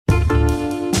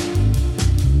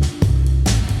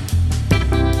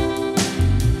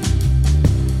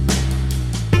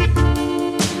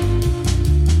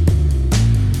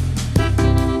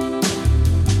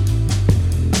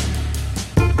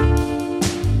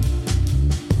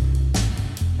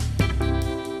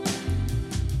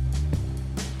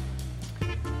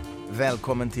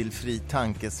Välkommen till Fri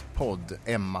Tankes podd,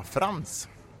 Emma Frans.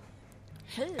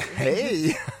 Hej!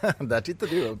 Hej! Där tittar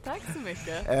du upp. Tack så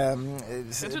mycket.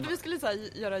 Jag trodde vi skulle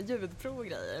göra ljudprov och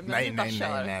grejer. Men vi bara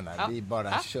kör. Nej. Ja. Vi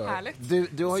bara kör. Härligt.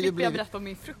 Du har ju blivit... jag berätta om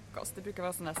min frukost? Det brukar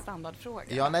vara sån här standardfråga.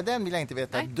 Ja, nej, den vill jag inte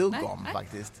veta ett dugg om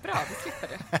faktiskt. Bra, vi slipper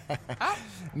det. Ja.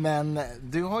 Men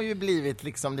du har ju blivit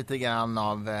liksom lite grann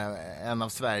av en av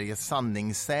Sveriges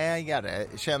sanningssägare.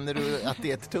 Känner du att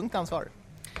det är ett tungt ansvar?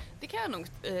 Det kan jag nog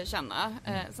känna.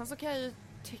 Sen så kan jag ju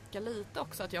tycka lite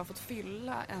också att jag har fått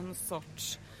fylla en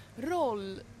sorts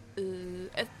roll i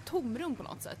ett tomrum på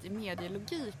något sätt i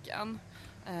medielogiken.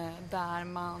 Där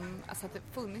man, alltså att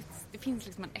det finns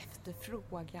liksom en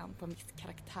efterfrågan på en viss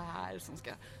karaktär som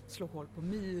ska slå hål på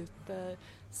myter,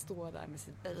 stå där med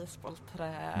sitt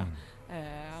baseballträ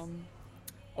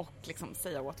och liksom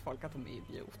säga åt folk att de är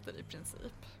idioter i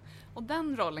princip. Och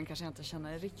den rollen kanske jag inte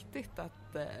känner riktigt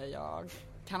att jag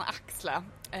kan axla.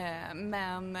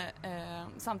 Men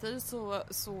samtidigt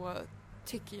så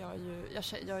tycker jag ju,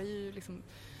 jag är ju liksom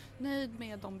nöjd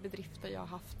med de bedrifter jag har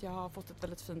haft. Jag har fått ett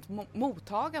väldigt fint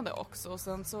mottagande också. Och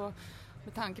sen så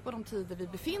med tanke på de tider vi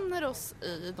befinner oss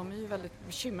i, de är ju väldigt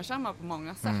bekymmersamma på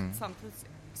många sätt. Samtidigt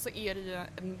så är det ju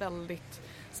en väldigt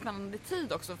spännande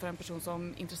tid också för en person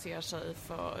som intresserar sig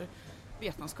för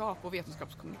vetenskap och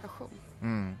vetenskapskommunikation.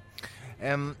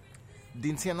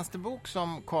 Din senaste bok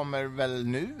som kommer väl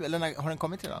nu, eller har den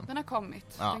kommit redan? Den har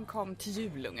kommit. Ja. Den kom till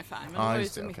jul ungefär, men det var ju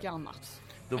så mycket annat.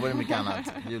 Då var det mycket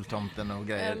annat, jultomten och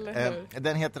grejer.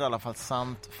 Den heter i alla fall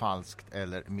Sant, falskt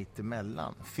eller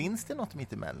mittemellan. Finns det något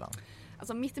mittemellan?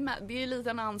 Alltså det är ju lite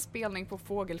en anspelning på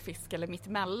fågelfisk eller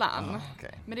mittemellan.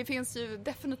 Okay. Men det finns ju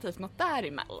definitivt något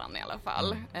däremellan i alla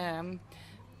fall.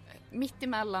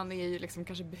 Mittemellan är ju liksom,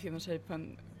 kanske befinner sig på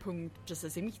en punkt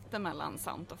precis i mitten mellan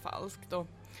sant och falskt. Och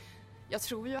jag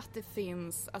tror ju att det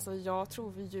finns, alltså jag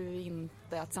tror ju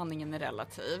inte att sanningen är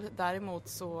relativ. Däremot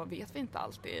så vet vi inte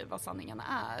alltid vad sanningen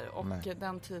är. Och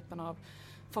den typen av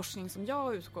forskning som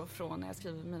jag utgår från när jag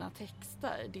skriver mina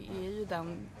texter, det är ju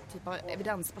den typ av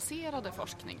evidensbaserade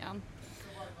forskningen.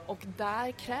 Och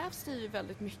där krävs det ju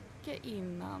väldigt mycket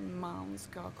innan man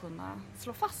ska kunna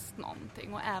slå fast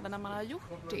någonting. Och även när man har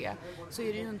gjort det så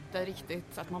är det ju inte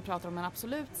riktigt att man pratar om en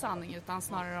absolut sanning, utan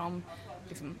snarare om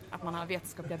liksom att man har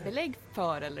vetenskapliga belägg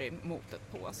för eller emot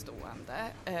ett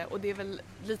påstående. Och det är väl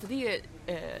lite det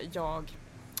jag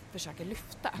försöker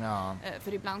lyfta. Ja.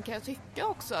 För ibland kan jag tycka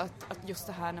också att just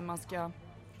det här när man ska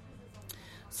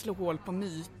slå hål på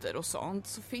myter och sånt,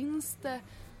 så finns det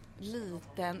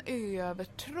lite en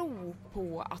övertro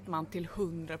på att man till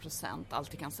 100%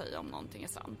 alltid kan säga om någonting är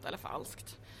sant eller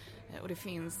falskt. Och det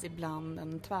finns ibland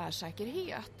en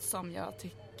tvärsäkerhet som jag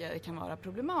tycker kan vara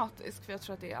problematisk. För jag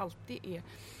tror att det alltid är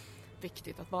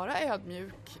viktigt att vara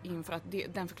ödmjuk inför att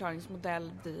den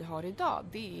förklaringsmodell vi har idag,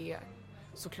 det är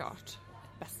såklart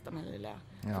bästa möjliga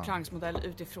förklaringsmodell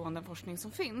utifrån den forskning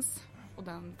som finns och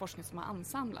den forskning som har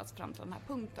ansamlats fram till den här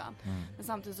punkten. Men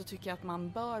samtidigt så tycker jag att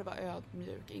man bör vara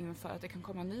ödmjuk inför att det kan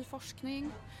komma ny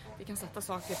forskning. Vi kan sätta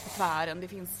saker på tvären. Det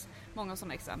finns många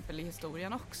sådana exempel i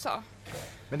historien också.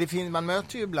 Men man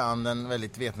möter ju ibland en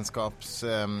väldigt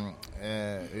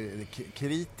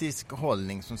kritisk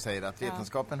hållning som säger att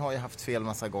vetenskapen har ju haft fel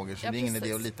massa gånger, så det är ingen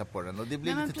idé att lita på den. Och det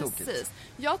blir lite tokigt.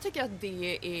 Jag tycker att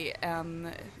det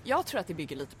är jag tror att det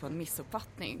bygger lite på en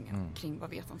missuppfattning kring vad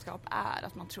vetenskap är.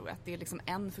 Att man tror att det är liksom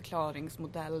en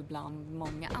förklaringsmodell bland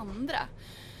många andra.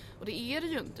 Och det är det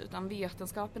ju inte, utan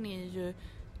vetenskapen är ju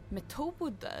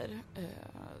metoder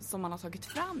som man har tagit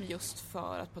fram just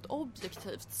för att på ett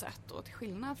objektivt sätt, och till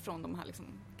skillnad från de här liksom,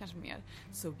 kanske mer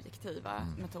subjektiva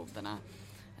metoderna,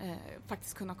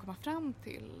 faktiskt kunna komma fram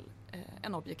till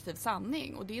en objektiv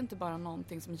sanning. Och det är inte bara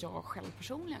någonting som jag själv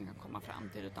personligen kan komma fram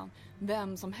till, utan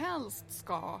vem som helst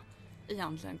ska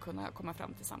egentligen kunna komma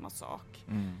fram till samma sak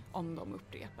om de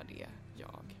upprepar det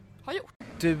jag har gjort.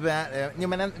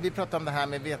 Vi pratar om det här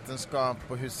med vetenskap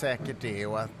och hur säkert det är,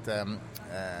 och att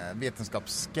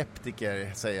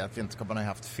vetenskapsskeptiker säger att vetenskapen har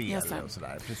haft fel och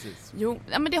sådär. Precis. Jo,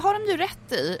 men det har de ju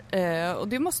rätt i, och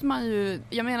det måste man ju,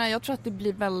 jag tror att det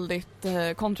blir väldigt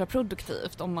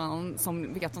kontraproduktivt om man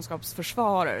som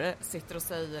vetenskapsförsvarare sitter och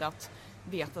säger att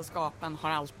vetenskapen har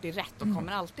alltid rätt och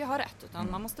kommer alltid ha rätt,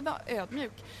 utan man måste vara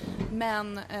ödmjuk.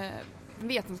 Men den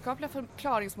vetenskapliga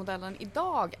förklaringsmodellen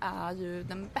idag är ju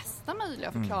den bästa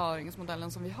möjliga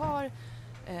förklaringsmodellen som vi har.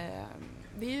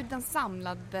 Det är ju den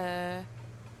samlade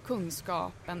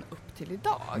kunskapen upp till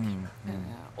idag.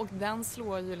 Och den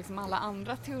slår ju liksom alla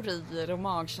andra teorier och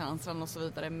magkänslan och så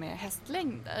vidare med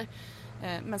hästlängder.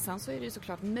 Men sen så är det ju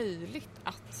såklart möjligt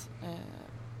att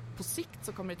på sikt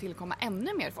så kommer det tillkomma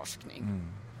ännu mer forskning.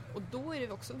 Och då är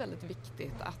det också väldigt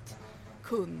viktigt att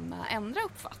kunna ändra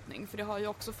uppfattning. För det har ju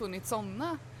också funnits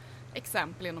sådana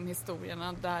exempel genom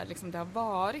historierna där liksom det har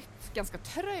varit ganska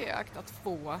trögt att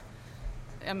få,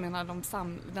 jag menar,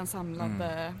 den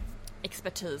samlade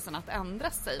expertisen att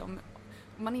ändra sig.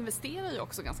 Man investerar ju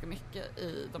också ganska mycket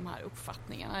i de här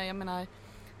uppfattningarna. Jag menar,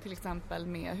 till exempel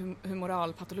med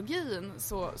humoralpatologin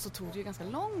så tog det ju ganska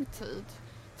lång tid,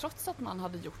 trots att man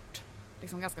hade gjort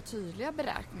liksom ganska tydliga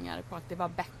beräkningar på att det var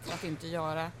bättre att inte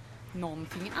göra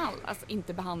någonting alls, alltså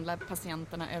inte behandla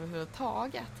patienterna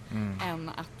överhuvudtaget än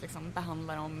att liksom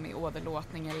behandla dem med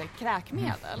åderlåtning eller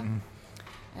kräkmedel.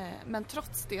 Men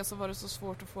trots det så var det så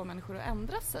svårt att få människor att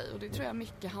ändra sig, och det tror jag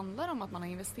mycket handlar om att man har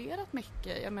investerat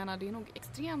mycket. Jag menar, det är nog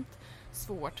extremt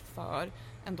svårt för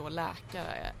ändå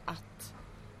läkare att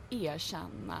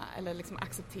erkänna eller liksom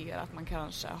acceptera att man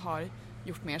kanske har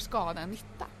gjort mer skada än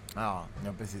nytta. Ja,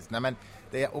 precis. Nej, men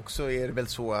det är väl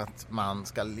så att man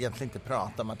ska egentligen inte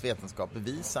prata om att vetenskap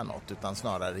bevisar något, utan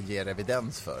snarare ger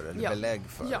evidens för eller belägg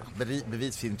för. Ja.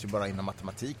 Bevis finns ju bara inom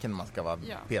matematiken, man ska vara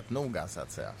petnoga så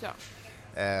att säga. Ja.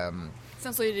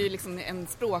 Sen så är det ju liksom en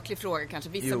språklig fråga kanske.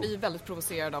 Vissa blir väldigt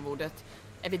provocerade av ordet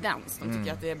evidens. De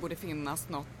tycker att det borde finnas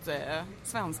något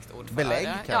svenskt ord för belägg,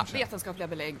 det. Kanske? Ja, vetenskapliga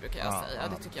belägg brukar jag säga.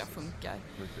 Det tycker jag funkar.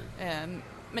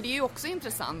 Men det är ju också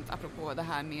intressant, apropå det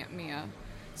här med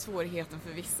svårigheten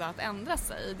för vissa att ändra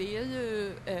sig. Det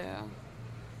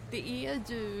är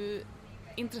ju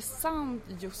intressant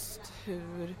just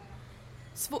hur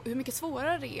mycket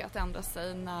svårare det är att ändra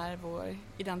sig när vår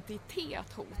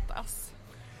identitet hotas.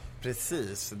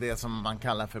 Precis, det som man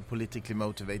kallar för politically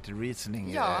motivated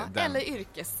reasoning. Ja, eller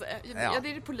yrkes. Ja,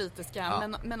 det är det politiska,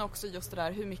 men också just det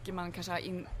där hur mycket man kanske har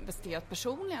investerat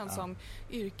personligen som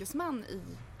yrkesman i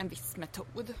en viss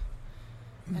metod.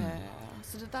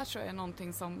 Så det där tror jag är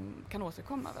någonting som kan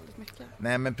återkomma väldigt mycket.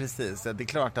 Nej, men precis. Det är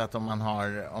klart att om man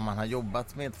har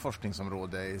jobbat med ett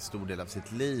forskningsområde i stor del av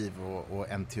sitt liv och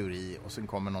en teori, och sen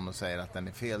kommer någon och säger att den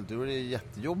är fel, då är det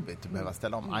jättejobbigt att behöva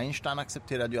ställa om. Einstein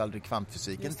accepterade ju aldrig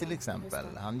kvantfysiken till exempel.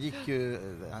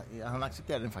 Han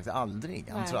accepterade den faktiskt aldrig.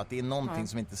 Han tror att det är någonting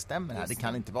som inte stämmer här. Det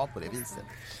kan inte vara på det viset.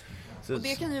 Så, och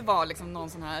det kan ju vara liksom någon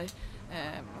sån här,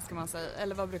 vad ska man säga,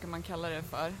 eller vad brukar man kalla det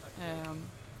för?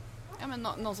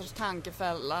 Någon sorts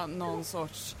tankefälla, någon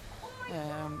sorts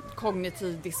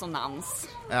kognitiv dissonans.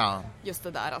 Ja. Just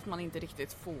det där att man inte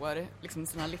riktigt får liksom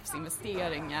sina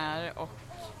livsinvesteringar och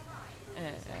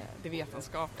det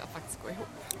vetenskapliga att faktiskt gå ihop.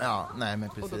 Ja, nej, men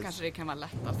precis. Och då kanske det kan vara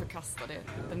lätt att förkasta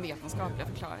den vetenskapliga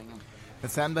förklaringen. Men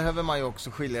sen behöver man ju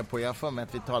också skilja på, jag får med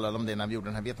att vi talade om det när vi gjorde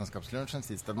den här vetenskapslunchen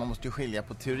sist, att man måste ju skilja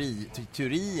på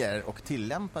teorier och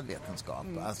tillämpad vetenskap.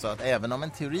 Alltså att även om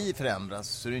en teori förändras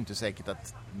så är det inte säkert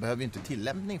att, behöver ju inte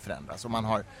tillämpning förändras. Om man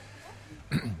har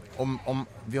om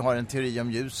vi har en teori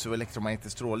om ljus och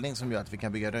elektromagnetisk strålning som gör att vi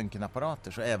kan bygga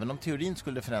röntgenapparater, så även om teorin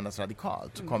skulle förändras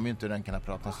radikalt så kommer ju inte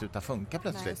röntgenapparaten sluta funka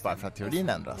plötsligt bara för att teorin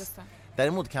ändras.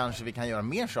 Däremot kanske vi kan göra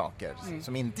mer saker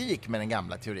som inte gick med den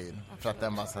gamla teorin. Absolut. För att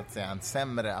den var så att säga en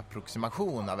sämre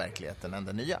approximation av verkligheten än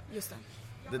den nya. Just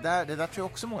det. Det där tror jag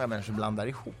också många människor blandar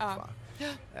ihop. Ja. Va?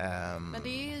 Men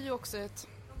det är ju också ett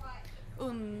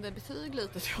underbetyg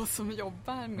lite till oss som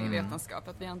jobbar med vetenskap,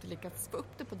 att vi har inte lyckats få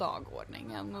upp det på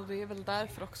dagordningen, och det är väl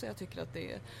därför också jag tycker att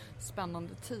det är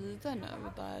spännande tider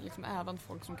nu, där liksom även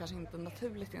folk som kanske inte är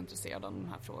naturligt intresserade av de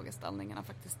här frågeställningarna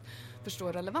faktiskt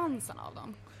förstår relevansen av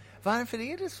dem. Varför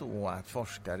är det så att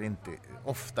forskare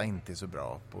ofta inte är så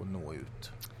bra på att nå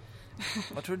ut?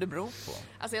 Vad tror du det beror på?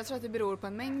 Alltså jag tror att det beror på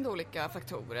en mängd olika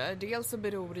faktorer. Dels så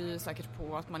beror det ju säkert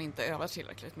på att man inte övar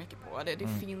tillräckligt mycket på det. Det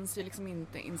finns ju liksom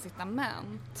inte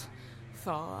incitament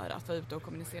för att vara ute och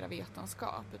kommunicera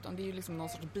vetenskap, utan det är ju liksom någon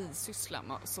sorts bisyssla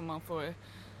som man får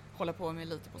hålla på med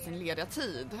lite på sin lediga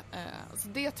tid. Så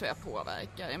det tror jag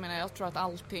påverkar. Jag menar, jag tror att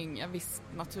allting, viss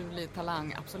naturlig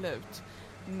talang, absolut.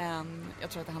 Men jag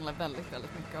tror att det handlar väldigt,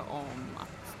 väldigt mycket om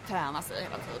att träna sig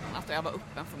hela tiden, att öva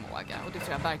upp en förmåga. Och det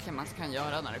tror jag verkligen man kan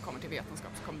göra när det kommer till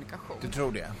vetenskapskommunikation. Du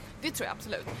tror det? Det tror jag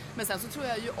absolut. Men sen så tror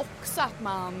jag ju också att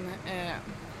man...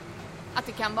 att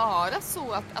det kan vara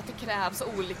så att det krävs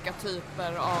olika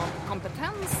typer av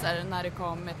kompetenser när det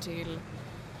kommer till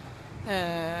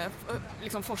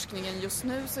liksom forskningen. Just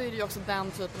nu så är det ju också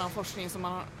den typen av forskning som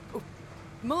man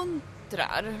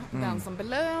uppmuntrar, den som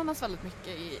belönas väldigt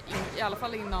mycket i alla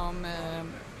fall inom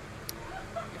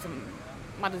liksom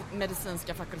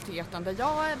medicinska fakulteten där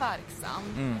jag är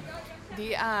verksam.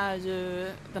 Det är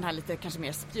ju den här lite kanske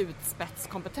mer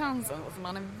spjutspetskompetensen. Alltså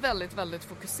man är väldigt, väldigt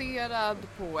fokuserad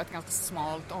på ett ganska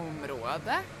smalt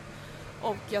område.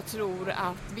 Och jag tror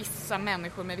att vissa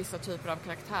människor med vissa typer av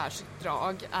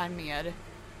karaktärsdrag är mer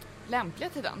lämpliga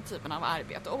till den typen av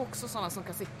arbete, och också sådana som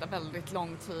kan sitta väldigt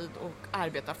lång tid och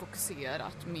arbeta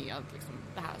fokuserat med liksom,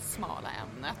 det här smala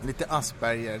ämnet. Lite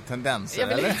Asperger-tendenser,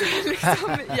 eller? Jag vill eller? inte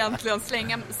liksom, egentligen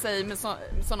slänga sig med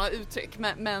sådana uttryck,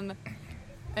 men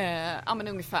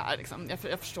ungefär. Liksom.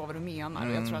 Jag förstår vad du menar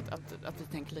och jag tror att vi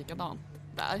tänker likadant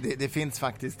där. Det finns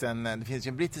faktiskt det finns ju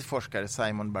en brittisk forskare,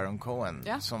 Simon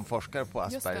Baron-Cohen, som forskar på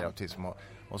Asperger-autism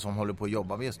och som håller på att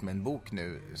jobba just med en bok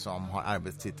nu som har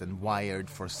arbetstiteln Wired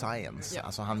for Science. Ja.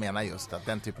 Alltså han menar just att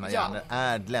den typen av hjärnor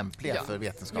är lämpliga för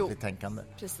vetenskapligt tänkande.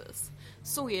 Precis.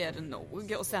 Så är det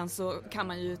nog. Och sen så kan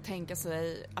man ju tänka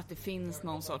sig att det finns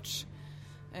någon sorts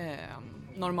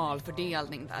normal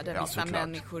fördelning där vissa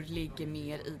människor ligger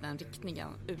mer i den riktningen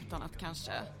utan att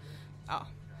kanske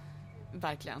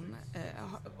verkligen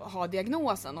ha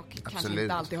diagnosen och kanske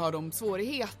inte alltid ha de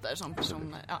svårigheter som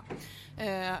personer.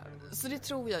 Så det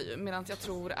tror jag ju, medan jag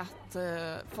tror att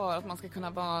för att man ska kunna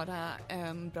vara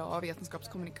en bra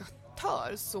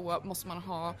vetenskapskommunikatör så måste man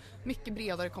ha mycket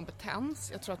bredare kompetens.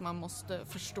 Jag tror att man måste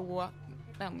förstå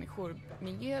människor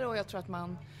mer, och jag tror att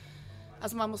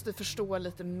man måste förstå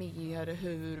lite mer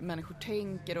hur människor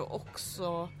tänker och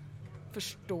också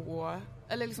förstå,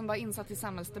 eller liksom vara insatt i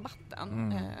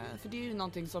samhällsdebatten. För det är ju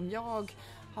någonting som jag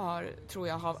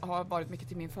har varit mycket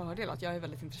till min fördel, att jag är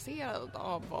väldigt intresserad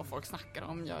av vad folk snackar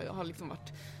om. Jag har liksom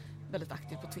varit väldigt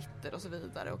aktiv på Twitter och så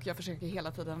vidare, och jag försöker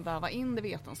hela tiden väva in det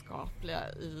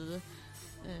vetenskapliga i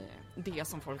det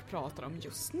som folk pratar om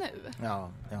just nu.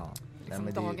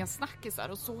 Liksom dagens snackisar,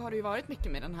 och så har det ju varit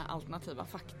mycket med den här alternativa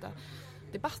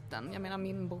fakta-debatten. Jag menar,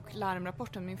 min bok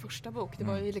Larmrapporten, min första bok, det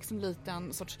var ju liksom lite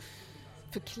en sorts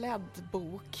förklädd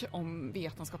bok om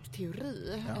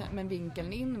vetenskapsteori, men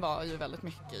vinkeln in var ju väldigt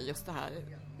mycket just det här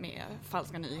med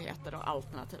falska nyheter och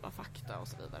alternativa fakta och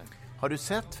så vidare. Har du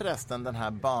sett förresten den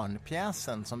här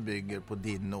barnpjäsen som bygger på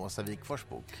din och Åsa Wikfors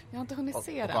bok? Jag har inte hunnit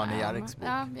se den. Och Arne Jarriks bok.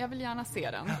 Ja, jag vill gärna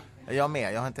se den. Jag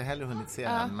med, jag har inte heller hunnit se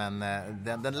den, men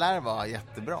den lär vara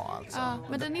jättebra alltså. Ja,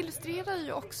 men den illustrerar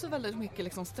ju också väldigt mycket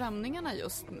liksom strömningarna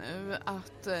just nu.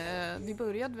 Att vi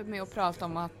började med att prata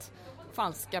om att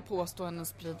falska påståenden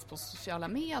sprids på sociala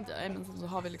medier, men så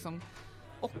har vi liksom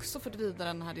också fått vidare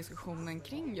den här diskussionen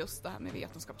kring just det här med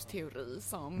vetenskapsteori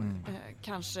som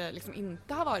kanske liksom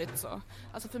inte har varit så.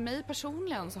 Alltså för mig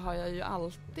personligen så har jag ju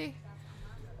alltid,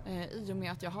 i och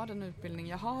med att jag har den utbildning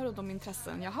jag har och de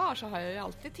intressen jag har, så har jag ju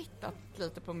alltid tittat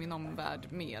lite på min omvärld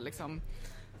med liksom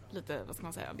lite, vad ska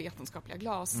man säga, vetenskapliga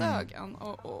glasögon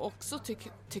och också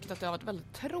tyckt att det har varit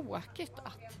väldigt tråkigt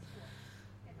att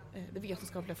det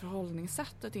vetenskapliga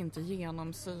förhållningssättet inte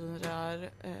genomsyrar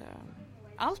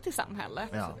allt i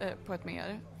samhället på ett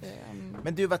mer...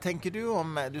 Men du, vad tänker du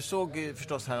om... Du såg ju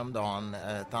förstås häromdagen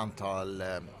ett antal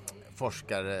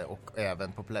forskare och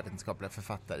även populärvetenskapliga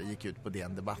författare gick ut på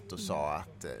DN Debatt och sa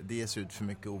att det ges ut för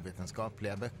mycket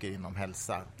ovetenskapliga böcker inom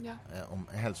om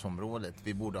hälsoområdet.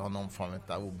 Vi borde ha någon form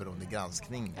av oberoende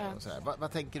granskning. Och så här.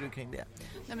 Vad tänker du kring det?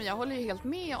 Nej, men jag håller ju helt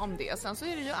med om det. Sen så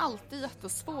är det ju alltid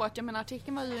jättesvårt. Jag menar,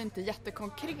 artikeln var ju inte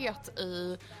jättekonkret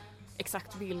i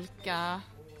exakt vilka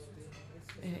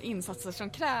insatser som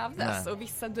krävdes. Och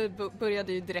vissa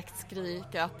började ju direkt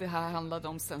skrika att det här handlade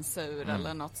om censur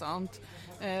eller något sånt.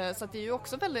 Så att det är ju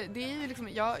också väldigt, det är ju liksom,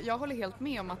 jag håller helt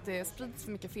med om att det sprids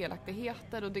så mycket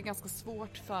felaktigheter och det är ganska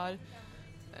svårt för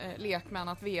lekmän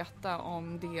att veta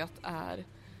om det är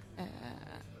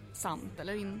sant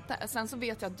eller inte. Sen så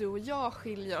vet jag att du och jag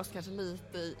skiljer oss kanske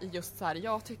lite i just så här,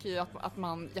 jag tycker ju att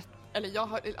man, eller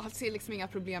jag ser liksom inga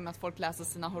problem med att folk läser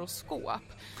sina horoskop.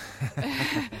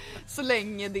 Så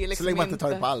länge det liksom så länge man inte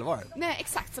tar det på allvar. Nej,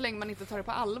 exakt, så länge man inte tar det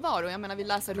på allvar. Och jag menar, vi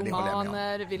läser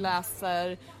romaner, vi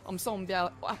läser om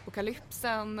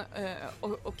zombie-apokalypsen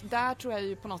och där tror jag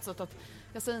ju på något sätt att,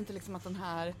 jag säger inte liksom att den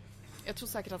här, jag tror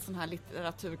säkert att sån här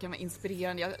litteratur kan vara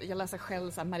inspirerande. Jag läser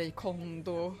själv så här Marie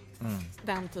Kondo,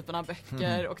 den typen av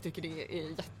böcker och tycker det är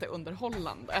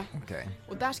jätteunderhållande. Okay.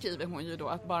 Och där skriver hon ju då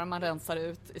att bara man rensar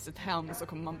ut i sitt hem så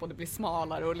kommer man både bli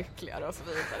smalare och lyckligare och så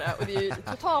vidare. Och det är ju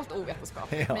totalt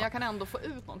ovetenskapligt, men jag kan ändå få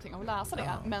ut någonting av att läsa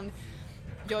det. Men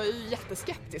jag är ju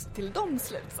jätteskeptisk till de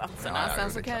slutsatserna.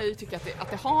 Sen så kan jag ju tycka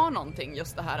att det har någonting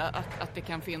just det här att det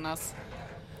kan finnas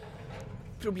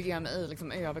problem i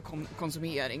liksom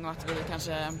överkonsumering och att vi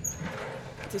kanske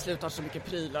till slut har så mycket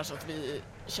prylar så att vi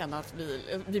känner att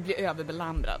vi blir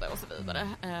överbelamrade och så vidare.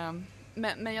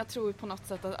 Men jag tror på något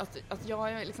sätt att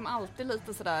jag är liksom alltid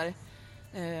lite sådär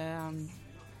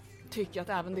tycker att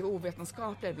även det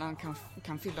ovetenskapliga ibland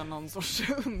kan fylla någon sorts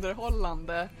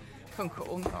underhållande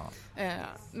funktion. Ja.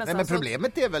 Men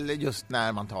problemet är väl just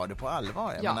när man tar det på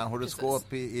allvar. Jag menar,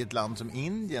 horoskop i ett land som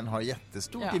Indien har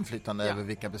jättestort inflytande över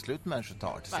vilka beslut människor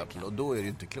tar till exempel, och då är det ju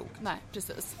inte klokt. Nej,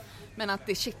 precis. Men att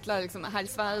det kittlar, liksom, här i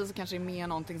Sverige så kanske det är mer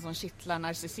någonting som kittlar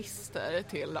narcissister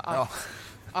till att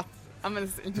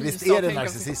visst är det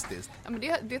narcissistiskt? Ja, men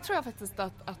det tror jag faktiskt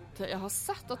att jag har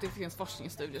sett att det finns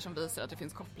forskningsstudier som visar att det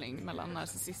finns koppling mellan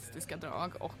narcissistiska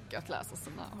drag och att läsa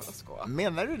sina horoskop.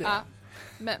 Menar du det? Ja,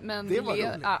 men det var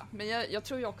roligt. Ja, men jag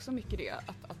tror ju också mycket det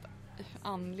att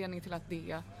anledningen till att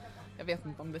det, jag vet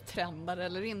inte om det trendar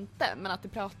eller inte, men att det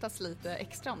pratas lite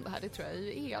extra om det här, det tror jag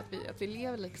ju är att vi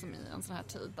lever liksom i en sån här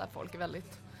tid där folk är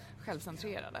väldigt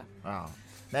självcentrerade. Ja.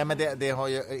 Nej, men det har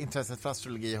ju, intresset för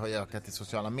astrologi har ju ökat i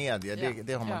sociala medier,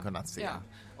 det har man kunnat se. Ja.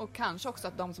 Och kanske också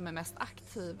att de som är mest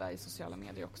aktiva i sociala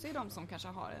medier också är de som kanske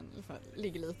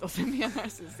ligger lite åt det mer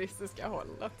narcissistiska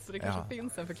hållet. Så det kanske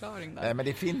finns en förklaring där. Nej, men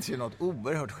det finns ju något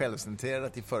oerhört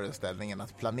självcentrerat i föreställningen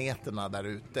att planeterna där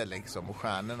ute liksom, och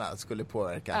stjärnorna skulle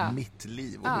påverka mitt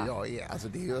liv och hur jag är. Alltså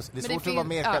det är svårt att vara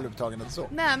mer självupptagen än så.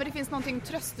 Nej, men det finns någonting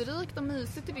trösterikt och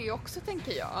mysigt i det också,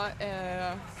 tänker jag.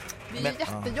 Det är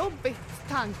jättejobbigt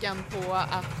tanken på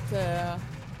att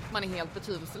man är helt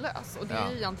betydelselös. Och det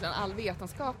är ju egentligen, all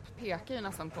vetenskap pekar ju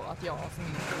nästan på att jag som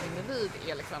individ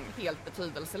är liksom helt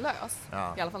betydelselös.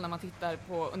 Ja. I alla fall när man tittar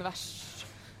på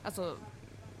alltså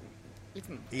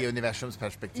liksom, i universums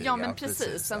perspektiv. Ja, men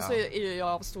precis. Sen så är ju jag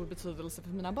av stor betydelse för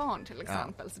mina barn till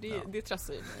exempel. Så det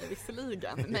tröstar ju mig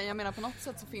visserligen. Men jag menar, på något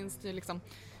sätt så finns det ju liksom,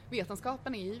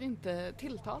 vetenskapen är ju inte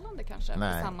tilltalande kanske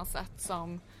på samma sätt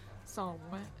som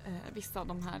vissa av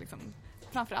de här liksom,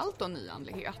 framförallt då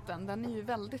nyandligheten, den är ju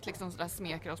väldigt liksom sådär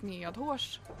smeker oss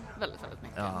medhårs väldigt, väldigt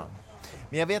mycket. Ja.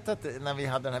 Men jag vet att när vi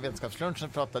hade den här vetenskapslunchen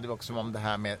pratade vi också om det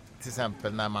här med till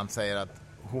exempel när man säger att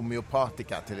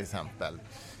homeopatika till exempel,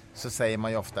 så säger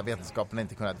man ju ofta vetenskapen har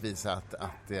inte kunnat visa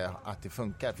att det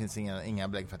funkar. Det finns inga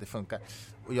belägg för att det funkar.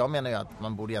 Och jag menar ju att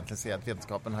man borde egentligen säga att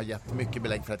vetenskapen har gett mycket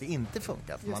belägg för att det inte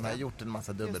funkar. För man har gjort en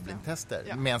massa dubbelblindtester.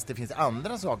 Ja. Medan det finns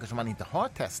andra saker som man inte har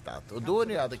testat. Och då är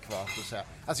det adekvat att säga.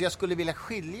 Alltså jag skulle vilja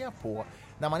skilja på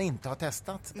när man inte har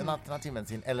testat en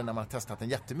alternativmedicin eller när man har testat den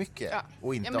jättemycket. Ja.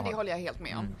 Och inte men det håller jag helt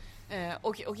med om.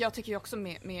 Och jag tycker ju också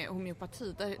med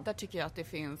homeopati, där tycker jag att det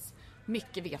finns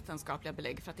mycket vetenskapliga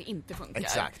belägg för att det inte funkar.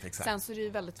 Exakt. Sen så är det ju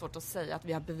väldigt svårt att säga att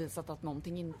vi har bevisat att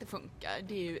någonting inte funkar.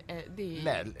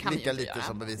 Nej, kan lika lite göra.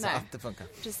 Som bevisa att det funkar.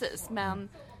 Precis, men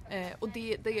och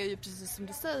det är ju precis som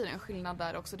du säger en skillnad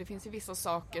där också. Det finns ju vissa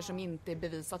saker som inte är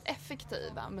bevisat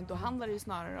effektiva, men då handlar det ju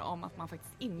snarare om att man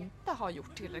faktiskt inte har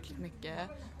gjort tillräckligt mycket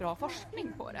bra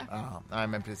forskning på det. Ja, nej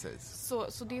men precis.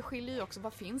 Så det skiljer ju också,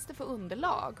 vad finns det för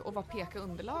underlag och vad pekar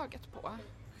underlaget på?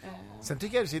 Sen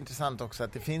tycker jag det är så intressant också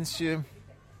att det finns ju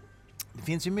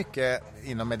mycket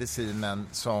inom medicinen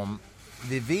som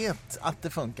vi vet att det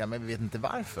funkar, men vi vet inte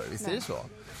varför. Visst är det så?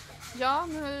 Ja,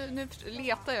 nu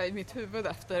letar jag i mitt huvud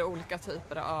efter olika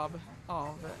typer av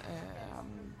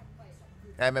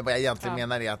Nej, men vad jag egentligen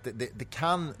menar är att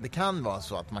det kan vara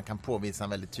så att man kan påvisa en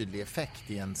väldigt tydlig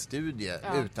effekt i en studie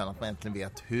utan att man egentligen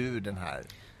vet hur den här...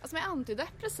 Alltså med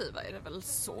antidepressiva är det väl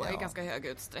så i ganska hög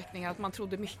utsträckning att man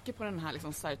trodde mycket på den här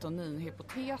liksom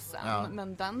serotoninhypotesen,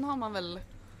 men den har man väl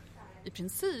i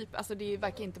princip, alltså det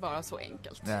verkar inte vara så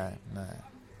enkelt.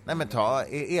 Nej, men ta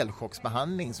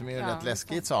elchocksbehandling som är en rätt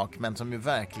läskig sak, men som ju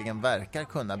verkligen verkar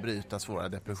kunna bryta svåra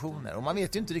depressioner. Och man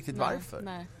vet ju inte riktigt varför.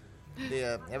 Nej.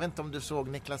 Jag vet inte om du såg,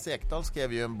 Niklas Ekdahl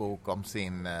skrev ju en bok om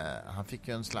han fick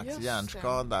ju en slags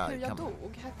hjärnskada. Hur jag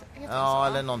dog,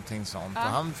 eller någonting sånt. Och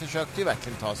han försökte ju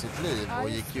verkligen ta sitt liv och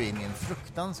gick ju in i en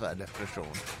fruktansvärd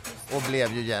depression. Och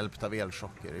blev ju hjälpt av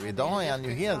elchocker. Idag är han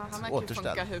ju helt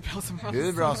återställd.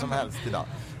 Hur bra som helst idag.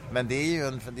 Men det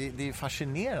är ju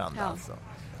fascinerande alltså.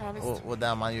 Och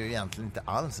där man ju egentligen inte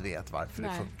alls vet varför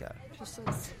det funkar.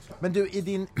 Precis. Men du, i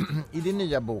din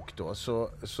nya bok då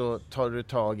så tar du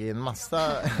tag i en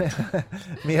massa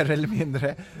mer eller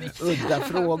mindre udda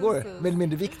frågor, mer eller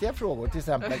mindre viktiga frågor.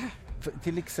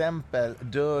 Till exempel,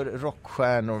 dör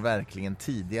rockstjärnor verkligen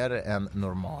tidigare än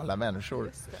normala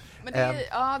människor? Men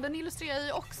den illustrerar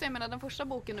ju också, jag menar, den första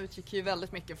boken utgick ju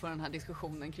väldigt mycket för den här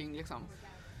diskussionen kring liksom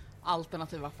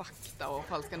alternativa fakta och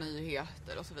falska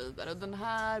nyheter och så vidare. Och den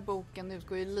här boken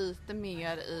utgår ju lite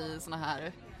mer i såna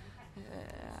här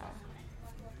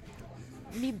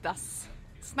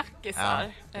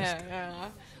middagssnackisar.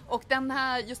 Och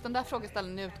just den där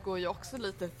frågeställningen utgår ju också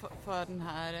lite för den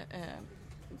här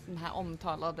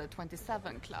omtalade 27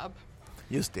 Club.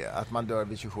 Just det, att man dör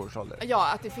vid 27 års ålder.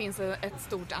 Ja, att det finns ett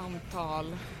stort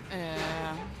antal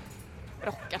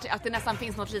att det nästan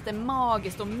finns något lite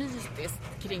magiskt och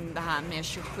mytiskt kring det här med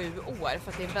 27 år,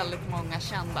 för att det är väldigt många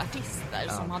kända artister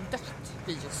som har dött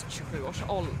vid just 27 års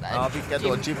ålder. Ja, vilka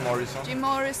då? Jim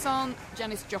Morrison,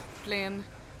 Janis Joplin,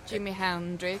 Jimi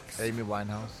Hendrix,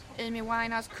 Amy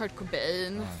Winehouse, Kurt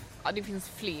Cobain. Ja, det finns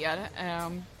fler.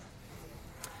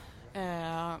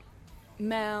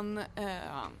 Men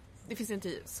det finns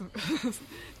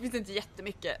inte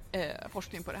jättemycket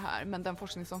forskning på det här, men den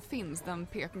forskning som finns, den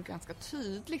pekar ganska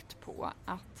tydligt på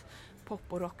att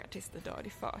pop- och rockartister dör i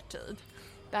förtid.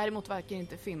 Däremot verkar det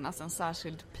inte finnas en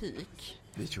särskild peak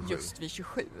just vid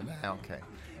 27. Nej, okay.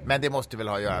 Men det måste väl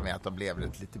ha att göra med att de lever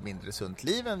ett lite mindre sunt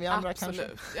liv än vi andra. Absolut.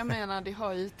 Kanske? Jag menar, det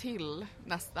hör ju till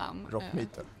nästan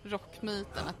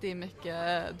rockmyten att det är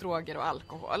mycket droger och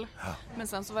alkohol. Ja. Men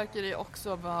sen så verkar det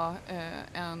också vara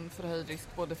en förhöjd risk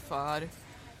både för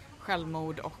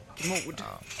självmord och mord.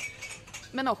 Ja.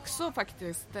 Men också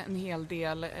faktiskt en hel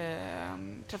del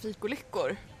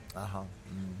trafikolyckor. Aha.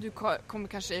 Mm. Du kommer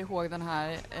kanske ihåg den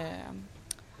här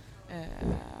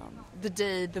The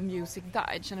Day the Music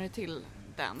Died. Känner du till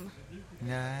den?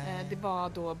 Nej. Det var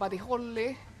då Buddy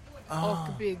Holly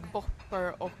och Big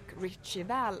Bopper och Richie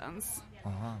Valens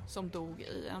som dog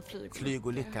i en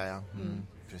flygolycka. Ja. Mm.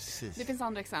 Precis. Det finns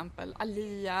andra exempel.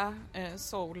 Alia,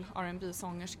 soul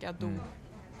R&B-sångerska, dog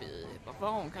i, vad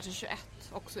var hon, kanske 21,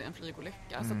 också i en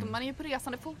flygolycka. Så att man är ju på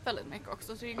resande fot väldigt mycket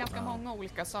också. Så det är ganska många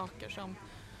olika saker som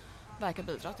verkar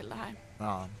bidra till det här.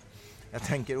 Ja. Jag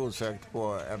tänker osökt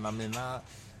på en av mina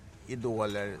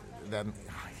idoler, den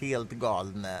helt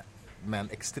galne men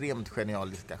extremt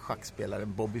genialiska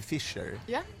schackspelaren Bobby Fischer,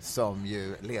 som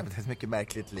ju levde ett mycket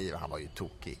märkligt liv. Han var ju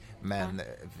tokig, men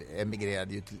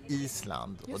emigrerade ju till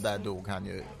Island. Just och där dog han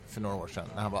ju för några år sedan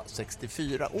när han var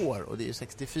 64 år, och det är ju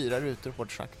 64 rutor på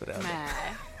ett schackbräde.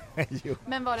 Nej.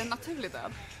 Men var det en naturlig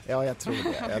död? Ja, jag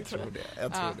tror det.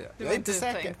 Jag är inte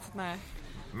säker. Nej.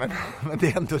 Men det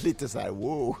är ändå lite så här,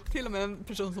 wow. Till och med en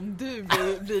person som du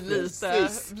blir lite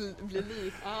blir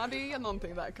lik. Ja, det är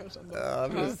någonting där kanske ändå. Ja,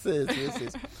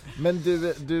 precis. Men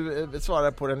du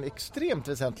svarar på den extremt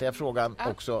väsentliga frågan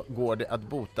också. Går det att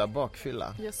bota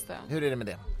bakfylla? Just det. Hur är det med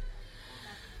det?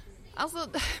 Alltså,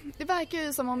 det verkar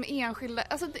ju som om enskilda...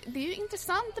 Alltså, det är ju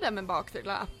intressant det där med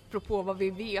bakfylla, apropå vad vi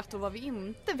vet och vad vi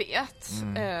inte vet.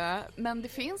 Men det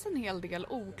finns en hel del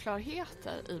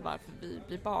oklarheter i varför vi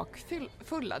blir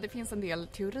bakfulla. Det finns en del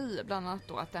teorier, bland annat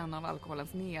då att en av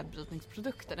alkoholens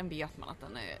nedbrytningsprodukter, den vet man att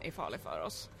den är farlig för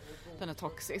oss. Den är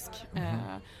toxisk.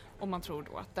 Och man tror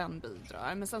då att den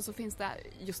bidrar. Men sen så finns det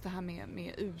just det här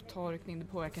med uttorkning, det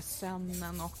påverkar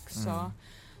sömnen också.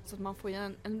 Så att man får ju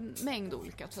en mängd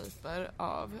olika typer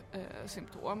av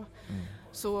symptom.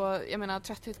 Så jag menar,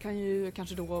 trötthet kan ju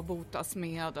kanske då botas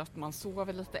med att man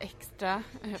sover lite extra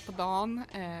på dagen.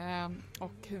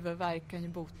 Och huvudvärk kan ju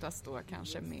botas då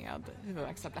kanske med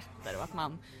huvudvärkstabletter och att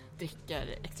man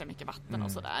dricker extra mycket vatten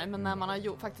och sådär. Men när man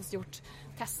har faktiskt gjort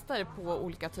tester på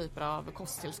olika typer av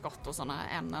kosttillskott och sådana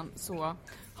ämnen, så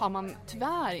har man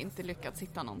tyvärr inte lyckats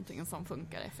hitta någonting som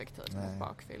funkar effektivt mot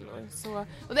bakfyllor.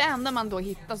 Och det enda man då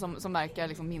hittar som verkar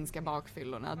liksom minska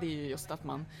bakfyllorna, det är ju just att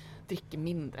man dricker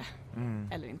mindre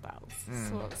eller inte alls.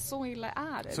 Så illa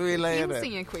är det. Det finns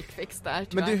ingen quick fix där,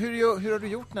 tyvärr. Men hur har du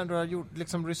gjort när du har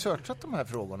liksom researchat de här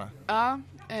frågorna? Ja,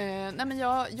 nej men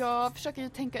jag försöker ju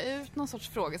tänka ut någon sorts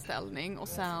frågeställning och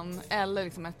sen, eller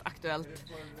liksom ett aktuellt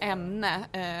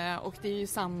ämne, och det är ju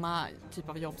samma typ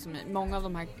av jobb som många av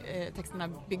de här texterna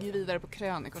bygger vidare på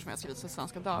krönikor som jag skrivit för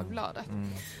Svenska Dagbladet.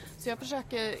 Så jag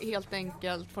försöker helt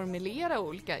enkelt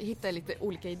hitta lite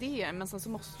olika idéer, men sen så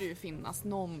måste det ju finnas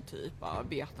någon typ av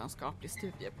vetenskaplig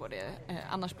studie på det.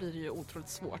 Annars blir det ju otroligt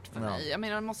svårt för mig. Jag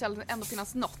menar, det måste ändå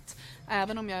finnas något.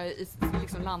 Även om jag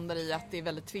liksom landar i att det är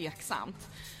väldigt tveksamt,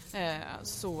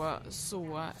 så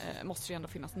måste det ändå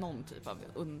finnas någon typ av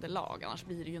underlag. Annars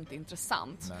blir det ju inte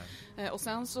intressant. Och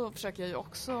sen så försöker jag ju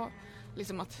också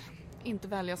liksom att inte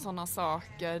välja sådana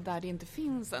saker där det inte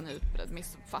finns en utbredd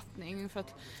missuppfattning. För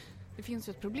att det finns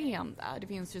ju ett problem där. Det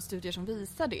finns ju studier som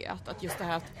visar det. Att just det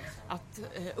här att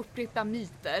upprepa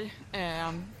myter,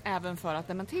 även för att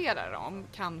dementera dem,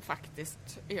 kan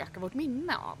faktiskt öka vårt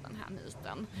minne av den här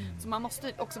myten. Så man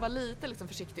måste också vara lite liksom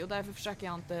försiktig, och därför försöker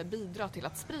jag inte bidra till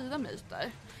att sprida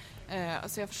myter.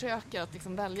 Så jag försöker att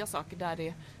liksom välja saker där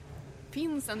det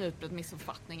finns en utbredd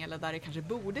missuppfattning, eller där det kanske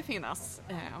borde finnas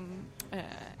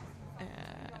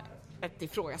ett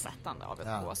ifrågasättande av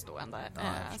ett påstående.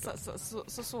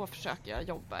 Så försöker jag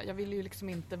jobba. Jag vill ju liksom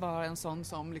inte vara en sån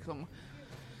som liksom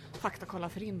faktakollar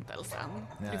förintelsen.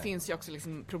 Det finns ju också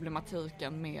liksom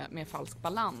problematiken med falsk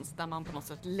balans, där man på något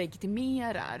sätt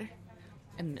legitimerar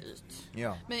en myt.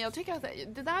 Men jag tycker att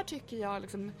det där tycker jag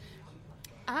liksom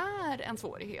är en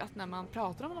svårighet när man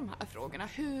pratar om de här frågorna.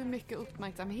 Hur mycket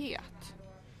uppmärksamhet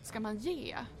ska man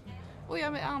ge? Och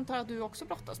jag antar att du också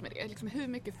brottas med det. Liksom, hur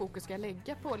mycket fokus ska jag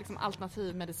lägga på liksom,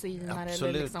 alternativmediciner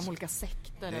eller liksom, olika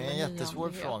sekter? Det är en jättesvår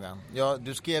fråga. Ja,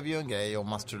 du skrev ju en grej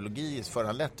om astrologi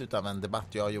föranlett utav en debatt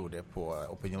jag gjorde på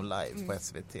Opinion Live på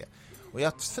SVT. Och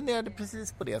jag funderade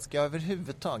precis på det. Ska jag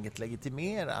överhuvudtaget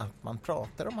legitimera att man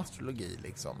pratar om astrologi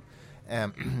liksom?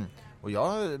 Och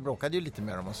jag bråkade ju lite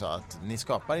med dem och sa att ni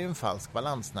skapar ju en falsk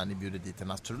balans när ni bjuder dit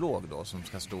en astrolog då som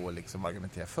ska stå och liksom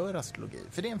argumentera för astrologi.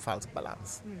 För det är en falsk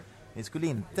balans. Ni skulle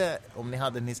inte, om ni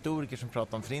hade en historiker som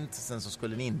pratade om förintelsen så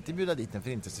skulle ni inte bjuda dit en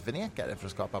förintelseförnekare för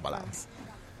att skapa balans.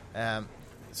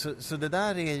 Så det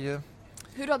där är ju...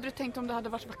 Hur hade du tänkt om det hade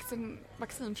varit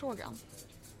vaccinfrågan?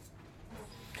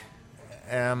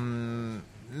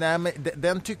 Nej, men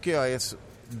den tycker jag är så...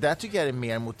 Där tycker jag det är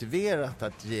mer motiverat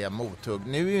att ge mothugg.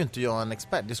 Nu är ju inte jag en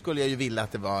expert. Det skulle jag ju vilja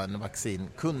att det var en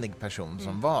vaccinkunnig person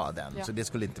som var den. Ja. Så det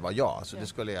skulle inte vara jag. Så det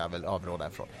skulle jag väl avråda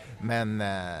ifrån. Men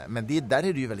där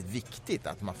är det ju väldigt viktigt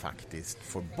att man faktiskt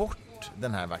får bort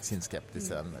den här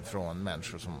vaccinskeptisen från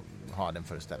människor som har den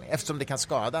föreställningen. Eftersom det kan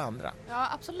skada andra. Ja,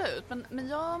 absolut. Men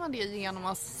gör man det genom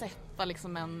att sätta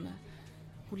liksom en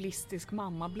holistisk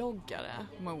mammabloggare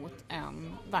mot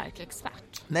en verklig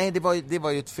expert? Nej, det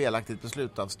var ju ett felaktigt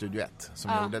beslut av Studio 1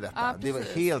 som gjorde detta. Det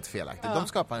var helt felaktigt. De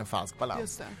skapar en falsk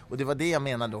balans. Och det var det jag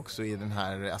menade också i den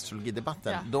här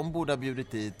astrologidebatten. De borde ha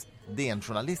bjudit dit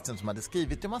DN-journalisten som hade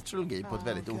skrivit om astrologi på ett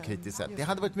väldigt okritiskt sätt. Det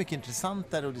hade varit mycket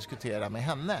intressantare att diskutera med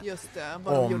henne. Just det,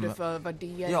 vad de gjorde för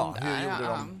värdering. Ja,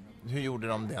 hur gjorde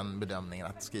de den bedömningen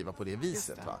att skriva på det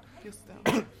viset? Just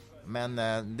det. Men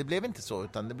det blev inte så,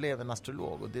 utan det blev en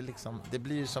astrolog och det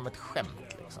blir ju som ett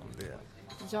skämt liksom.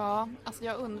 Ja, alltså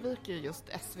jag undviker just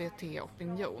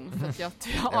SVT-opinion för att jag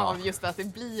tycker just att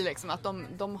det blir liksom att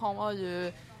de har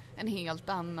ju en helt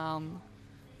annan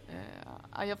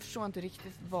jag förstår inte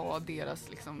riktigt vad deras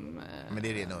liksom men det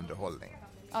är ren underhållning.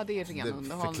 Ja, det är ren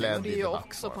underhållning och det är ju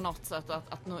också på något sätt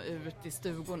att nå ut i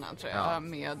stugorna tror jag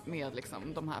med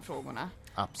liksom de här frågorna.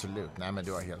 Absolut, nej men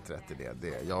du har helt rätt i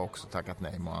det. Jag har också tackat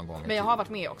nej många gånger. Men jag har varit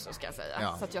med också ska jag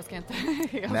säga, så att jag ska inte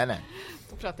nej.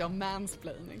 Då pratar jag om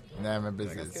mansplaining. Nej men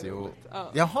precis, jo.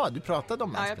 Jaha, du pratade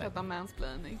om mansplaining. Ja, jag pratade om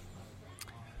mansplaining.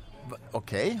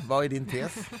 Okej, vad är din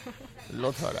tes?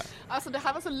 Låt höra. Alltså det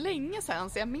här var så länge sedan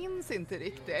så jag minns inte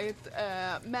riktigt.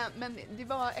 Men det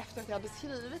var efter att jag hade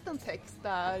skrivit en text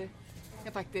där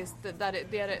jag faktiskt där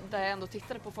jag ändå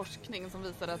tittade på forskning som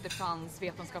visade att det fanns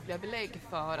vetenskapliga belägg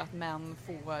för att män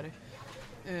får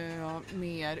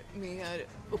mer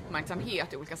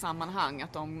uppmärksamhet i olika sammanhang,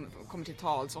 att de kommer till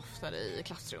tals oftare i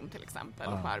klassrum till exempel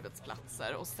och på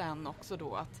arbetsplatser, och sen också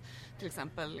då att till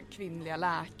exempel kvinnliga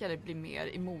läkare blir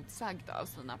mer emotsagda av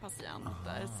sina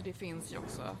patienter. Så det finns ju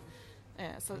också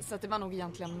så att det var nog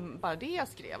egentligen bara det jag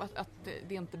skrev, att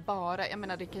det är inte bara, jag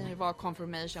menar det kan ju vara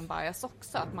confirmation bias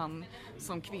också, att man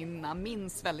som kvinna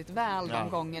minns väldigt väl de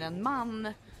gånger en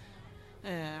man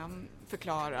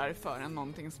förklarar för en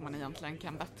någonting som man egentligen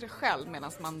kan bättre själv,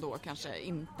 medan man då kanske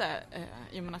inte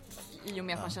i och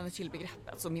med att man känner till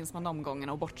begreppet så minns man de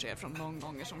gångerna och bortser från de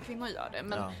gånger som kvinnor gör det.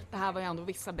 Men det här var ju ändå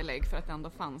vissa belägg för att det ändå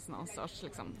fanns någon sorts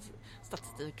liksom,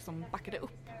 statistik som backade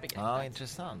upp begreppet. Ja,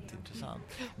 intressant.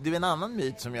 Du, en annan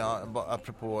myt som jag,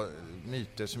 apropå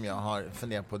myter som jag har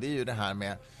funderat på, det är ju det här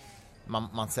med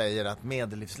man säger att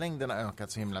medellivslängden har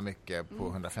ökat så himla mycket på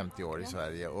 150 år i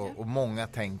Sverige och många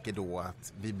tänker då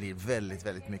att vi blir väldigt,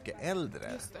 väldigt mycket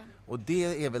äldre. Och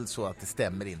det är väl så att det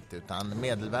stämmer inte, utan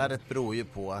medelvärdet beror ju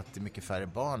på att det är mycket färre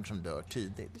barn som dör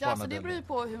tidigt. Ja, så det beror ju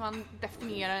på hur man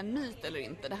definierar en myt eller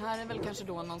inte. Det här är väl kanske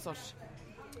då någon sorts...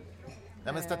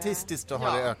 Ja, men statistiskt då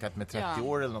har det ökat med 30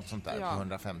 år eller något sånt där på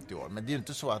 150 år. Men det är ju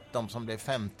inte så att de som blev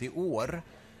 50 år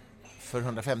för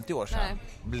 150 år sedan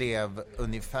blev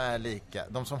ungefär lika,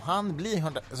 de som han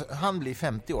blir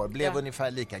 50 år blev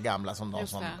ungefär lika gamla som de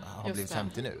som har blivit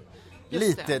 50 nu.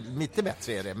 Lite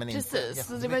bättre är det, men inte. Precis,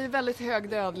 så det var ju väldigt hög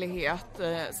dödlighet,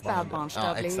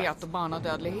 spädbarnsdödlighet och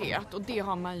barnadödlighet, och det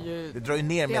har man ju... Det drar ju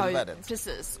ner medelvärdet.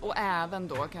 Precis, och även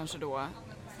då kanske då,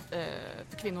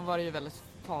 för kvinnor var det ju väldigt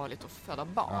farligt att föda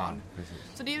barn.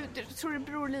 Så jag tror det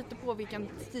beror lite på vilken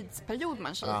tidsperiod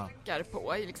man kikar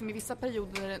på. Liksom i vissa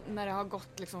perioder när det har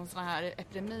gått liksom såna här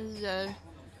epidemier,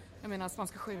 jag menar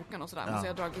spanska sjukan och sådär, så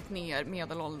jag har dragit ner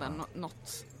medelåldern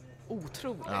något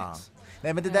otroligt.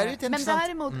 Nej, men det där är ju men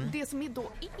däremot, det som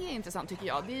då är intressant tycker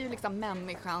jag, det är ju liksom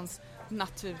människans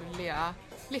naturliga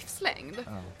livslängd.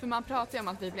 För man pratar ju om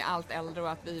att vi blir allt äldre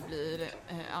och att vi blir,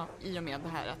 i och med det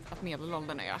här att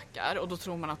medelåldern ökar, och då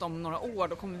tror man att om några år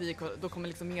då kommer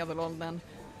liksom medelåldern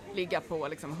ligga på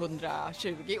liksom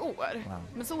 120 år. Wow.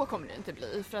 Men så kommer det inte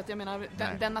bli. För att jag menar,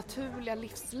 den naturliga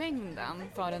livslängden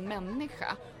för en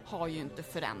människa har ju inte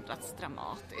förändrats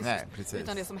dramatiskt. Nej, precis.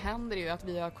 Utan det som händer är ju att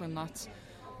vi har kunnat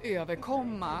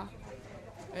överkomma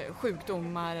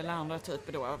sjukdomar eller andra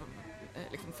typer då av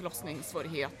liksom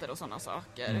förlossningssvårigheter och sådana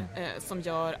saker som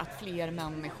gör att fler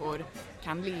människor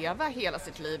kan leva hela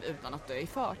sitt liv utan att dö i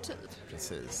förtid.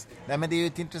 Precis. Nej, men det är ju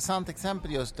ett intressant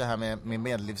exempel just det här med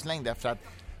medellivslängd, därför att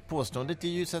påståendet är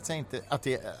ju så att säga inte att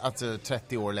det är alltså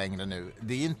 30 år längre nu.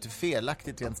 Det är ju inte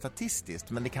felaktigt rent statistiskt,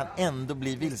 men det kan ändå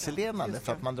bli vilseledande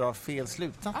för att man drar fel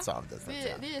slutsats av det. Så att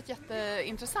säga. Det är ett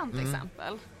jätteintressant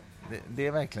exempel. Det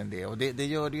är verkligen det, och det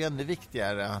gör det ju ännu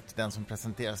viktigare att den som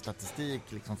presenterar statistik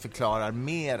liksom förklarar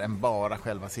mer än bara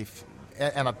själva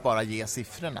än att bara ge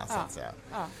siffrorna så att säga.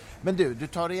 Ja. Men du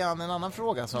tar dig an en annan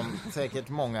fråga som säkert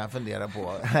många funderar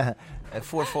på.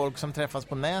 Får folk som träffas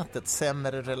på nätet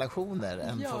sämre relationer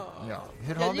än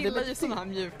Hur har jag vi gillar det ju sådana här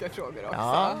mjuka frågor också.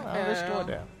 Ja, jag förstår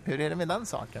det. Hur är det med den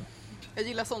saken? Jag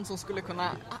gillar sånt som skulle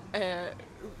kunna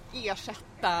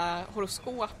ersätta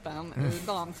horoskopen i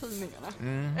damtidningarna.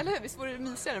 Eller hur? Visst vore det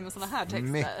mysigare med såna här texter?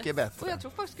 Mycket bättre. Och jag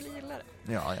tror folk skulle gilla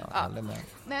det. Ja, håller med.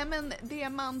 Nej, men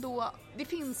det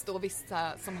finns då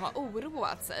vissa som har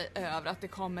oroat sig över att det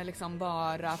kommer liksom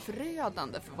vara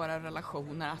förödande för våra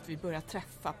relationer att vi börjar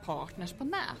träffa partners på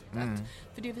nätet.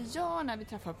 För det vi gör när vi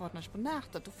träffar partners på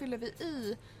nätet, då fyller vi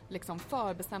i liksom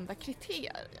förbestämda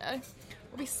kriterier.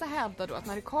 Och vissa hävdar då att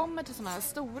när det kommer till sådana här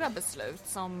stora beslut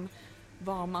som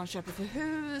vad man köper för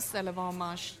hus eller vad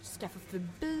man skaffar för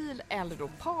bil eller då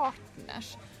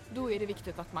partners, då är det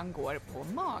viktigt att man går på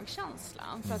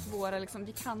magkänslan. För att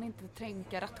vi kan inte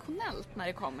tänka rationellt när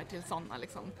det kommer till sådana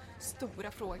liksom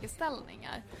stora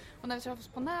frågeställningar. Och när vi träffas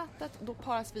på nätet, då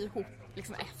paras vi ihop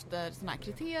liksom efter sådana här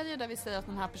kriterier där vi säger att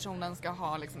den här personen ska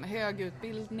ha liksom hög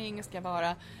utbildning, ska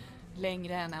vara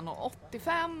längre än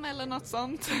 1,85 eller något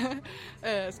sånt.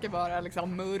 Ska vara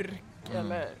liksom mörk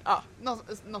eller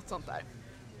något sånt där.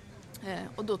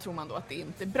 Och då tror man då att det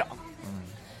inte är bra.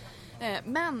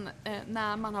 Men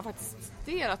när man har faktiskt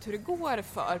studerat hur det går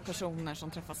för personer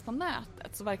som träffas på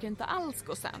nätet, så verkar det inte alls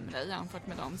gå sämre jämfört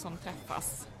med de som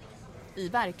träffas i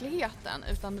verkligheten,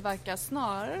 utan det verkar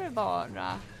snarare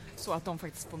vara så att de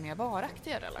faktiskt får mer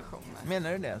varaktiga relationer.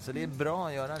 Menar du det? Så det är bra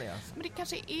att göra det? Alltså? Men det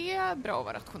kanske är bra att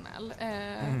vara rationell.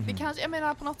 Det kanske, jag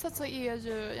menar, på något sätt så är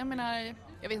ju,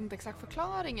 jag vet inte exakt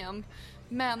förklaringen,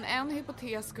 men en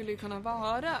hypotes skulle ju kunna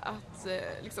vara att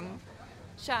liksom,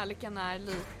 kärleken är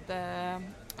lite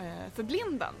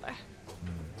förblindande.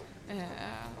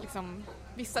 Liksom,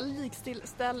 vissa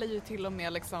likställer ju till och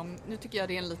med liksom, nu tycker jag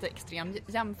det är en lite extrem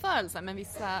jämförelse, men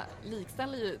vissa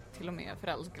likställer ju till och med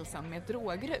förälskelsen med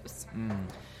drogrus.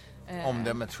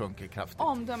 Omdömet sjunker kraftigt.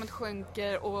 Omdömet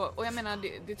sjunker och jag menar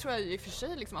det tror jag i och för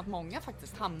sig liksom att många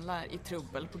faktiskt hamnar i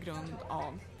trubbel på grund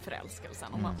av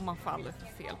förälskelsen om man faller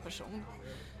för fel person.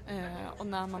 Och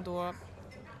när man då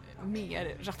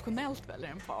mer rationellt väljer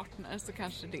en partner så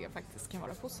kanske det faktiskt kan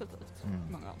vara positivt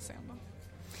i många avseenden.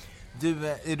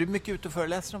 Är du mycket ute och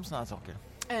föreläser om sådana här saker?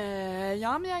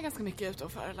 Ja, men jag är ganska mycket ute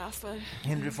och föreläser.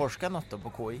 Hinner du forska något då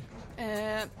på KI?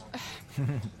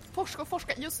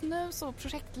 Forska. Just nu så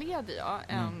projektleder jag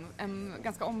en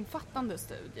ganska omfattande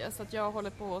studie, så att jag håller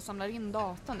på att samla in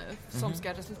data nu som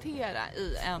ska resultera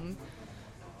i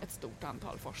ett stort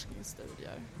antal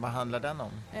forskningsstudier. Vad handlar den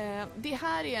om? Det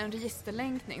här är en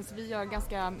registerlänkning, så vi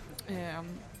gör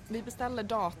vi beställer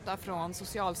data från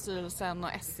Socialstyrelsen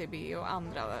och SCB och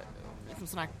andra liksom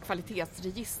sådana här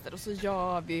kvalitetsregister, och så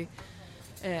gör vi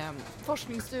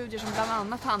forskningsstudier som bland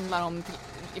annat handlar om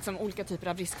liksom olika typer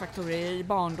av riskfaktorer i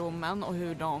barndomen och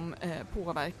hur de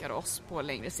påverkar oss på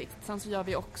längre sikt. Sen så gör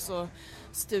vi också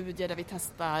studier där vi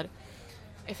testar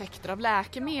effekter av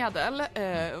läkemedel.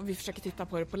 Vi försöker titta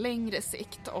på det på längre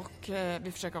sikt, och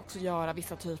vi försöker också göra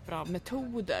vissa typer av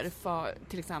metoder för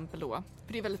till exempel då,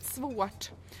 för det är väldigt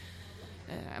svårt.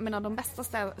 Jag menar, de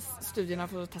bästa studierna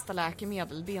för att testa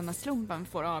läkemedel, det är när slumpen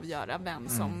får avgöra vem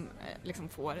som liksom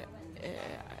får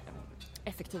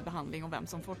effektiv behandling och vem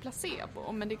som får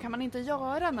placebo. Men det kan man inte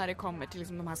göra när det kommer till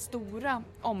liksom de här stora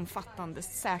omfattande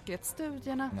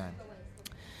säkerhetsstudierna. Nej.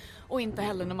 Och inte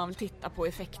heller när man vill titta på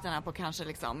effekterna på kanske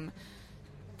liksom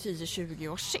 10-20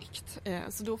 års sikt.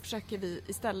 Så då försöker vi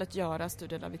istället göra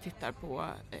studier där vi tittar på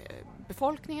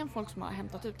befolkningen, folk som har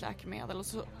hämtat ut läkemedel, och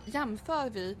så jämför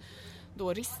vi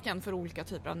då risken för olika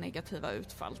typer av negativa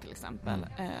utfall till exempel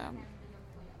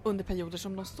under perioder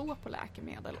som de står på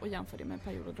läkemedel, och jämför det med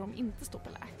perioder där de inte står på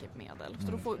läkemedel.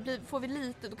 Så då får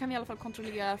vi då kan vi i alla fall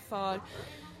kontrollera för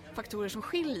faktorer som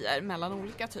skiljer mellan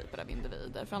olika typer av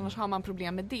individer. För annars har man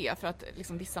problem med det, för att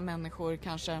liksom vissa människor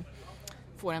kanske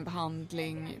får en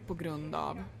behandling på grund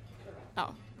av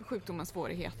sjukdomens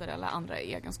svårigheter eller andra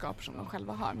egenskaper som de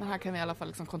själva har. Men här kan vi i alla fall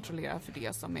liksom kontrollera för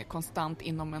det som är konstant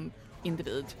inom en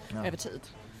individ över tid.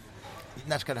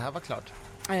 När ska det här vara klart?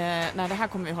 Nej, det här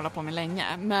kommer vi hålla på med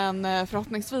länge. Men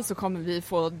förhoppningsvis så kommer vi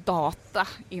få data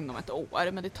inom ett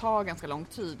år. Men det tar ganska lång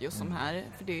tid just som här.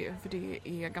 För det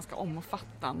är ganska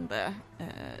omfattande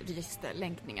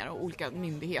registerlänkningar och olika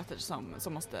myndigheter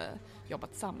som måste jobba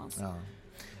tillsammans. Ja.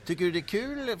 Tycker du det är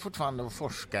kul fortfarande att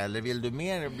forska eller vill du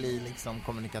mer bli liksom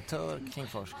kommunikatör kring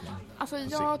forskning? Alltså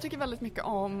jag tycker väldigt mycket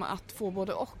om att få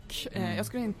både och. Jag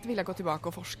skulle inte vilja gå tillbaka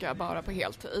och forska bara på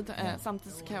heltid.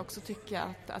 Samtidigt kan jag också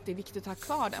tycka att det är viktigt att ha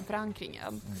kvar den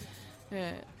förankringen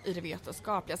i det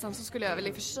vetenskapliga. Sen så skulle jag väl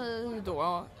i och för sig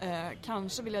då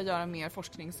kanske vilja göra mer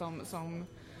forskning som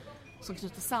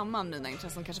knyter samman mina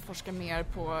intressen. Kanske forska mer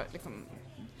på liksom,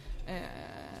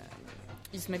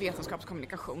 just med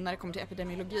vetenskapskommunikation. När det kommer till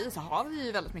epidemiologi så har vi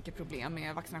ju väldigt mycket problem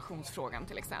med vaccinationsfrågan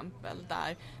till exempel.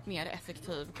 Där mer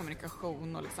effektiv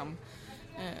kommunikation och liksom,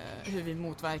 hur vi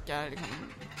motverkar liksom,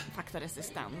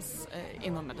 faktaresistens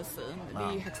inom medicin. Det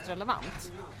är ju högst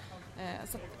relevant.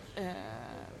 Så att,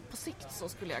 på sikt så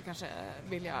skulle jag kanske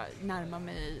vilja närma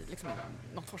mig liksom,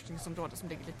 något forskningsområde som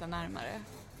ligger lite närmare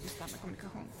just det här med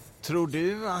kommunikation. Tror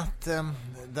du att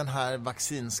den här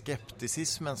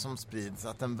vaccinskepticismen som sprids,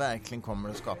 att den verkligen kommer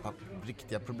att skapa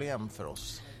riktiga problem för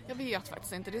oss? Jag vet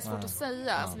faktiskt inte, det är svårt att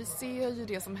säga. Alltså, vi ser ju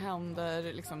det som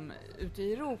händer liksom, ute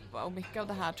i Europa och mycket av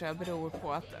det här tror jag beror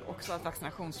på att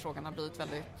vaccinationsfrågan har blivit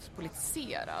väldigt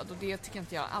politiserad och det tycker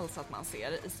inte jag alls att man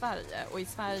ser i Sverige. Och i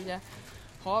Sverige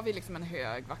har vi liksom en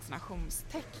hög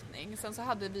vaccinationstäckning. Sen så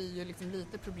hade vi ju liksom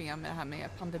lite problem med det här med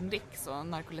Pandemrix och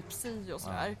narkolepsi och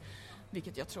sådär.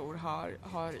 Vilket jag tror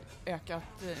har ökat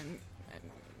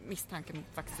misstanken mot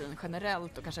vaccin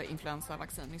generellt och kanske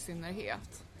influensavaccin i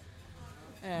synnerhet.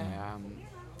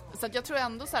 Så att jag tror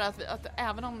ändå så här att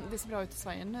även om det ser bra ut i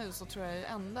Sverige nu så tror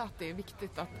jag ändå att det är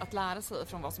viktigt att lära sig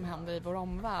från vad som händer i vår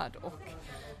omvärld och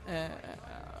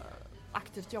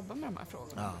aktivt jobba med de här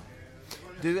frågorna. Ja.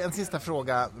 Du, en sista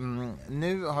fråga.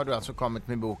 Nu har du alltså kommit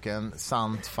med boken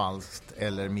Sant, falskt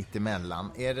eller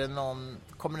mittemellan.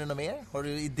 Kommer det något mer? Har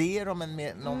du idéer om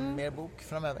någon mer bok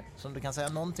framöver som du kan säga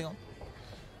någonting om?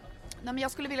 Nej, men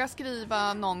jag skulle vilja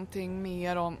skriva någonting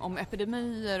mer om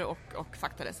epidemier och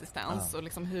faktaresistens och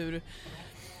liksom hur,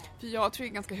 för jag tror i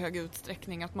ganska hög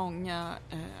utsträckning att många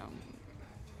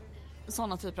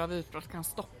sådana typer av utbrott kan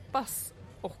stoppas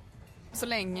och så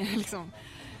länge liksom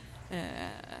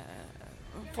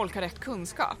folk har rätt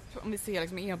kunskap. Om vi ser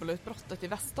liksom ebolautbrottet i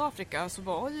Västafrika så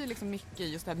var ju liksom mycket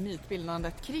just det här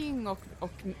mytbildandet kring och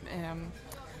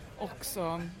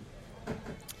också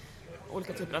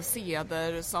olika typer av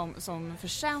seder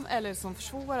som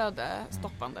försvårade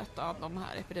stoppandet av de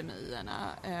här epidemierna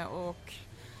och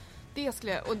det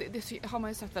har man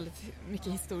ju sett väldigt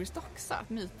mycket historiskt också, att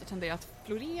myter tenderar att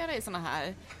florera i såna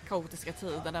här kaotiska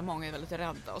tider där många är väldigt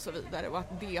rädda och så vidare och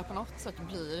att det på något sätt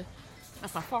blir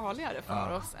nästan farligare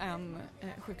för oss än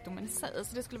sjukdomen i sig.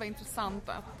 Så det skulle vara intressant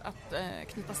att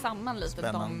knyta samman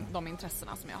lite de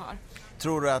intressena som jag har.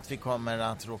 Tror du att vi kommer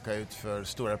att råka ut för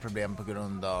stora problem på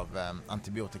grund av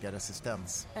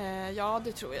antibiotikaresistens? Ja,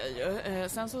 det tror jag ju.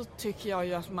 Sen så tycker jag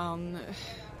ju att man...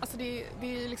 Alltså det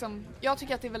är liksom, jag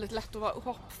tycker att det är väldigt lätt att vara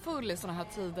hoppfull i sådana här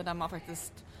tider där man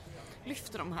faktiskt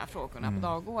lyfter de här frågorna på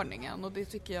dagordningen och det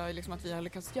tycker jag liksom att vi har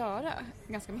lyckats göra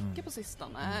ganska mycket på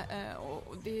sistone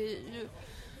och det är ju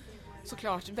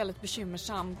såklart väldigt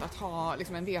bekymmersamt att ha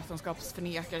liksom en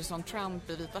vetenskapsförnekare som Trump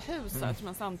i Vita huset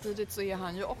men samtidigt så är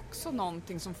han ju också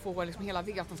någonting som får liksom hela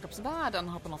vetenskapsvärlden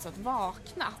har på något sätt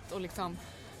vaknat och liksom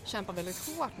kämpar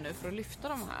väldigt hårt nu för att lyfta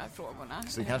de här frågorna.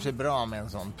 Så det kanske är bra med en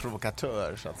sån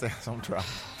provokatör så att säga som Trump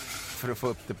för att få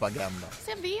upp det på agendan.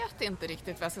 Så jag vet inte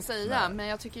riktigt vad jag ska säga men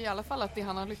jag tycker i alla fall att det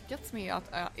han har lyckats med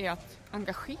är att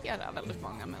engagera väldigt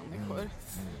många människor.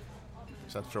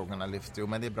 Så att frågorna lyfter, jo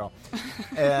men det är bra.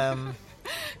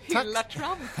 Hylla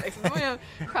Trump, det var ju en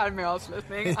charmig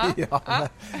avslutning.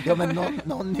 Men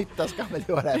någon nytta ska väl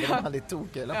göra även om han är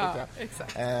tokig.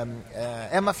 Exakt.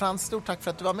 Emma Frans, stort tack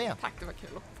för att du var med. Tack, det var kul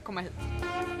att komma hit.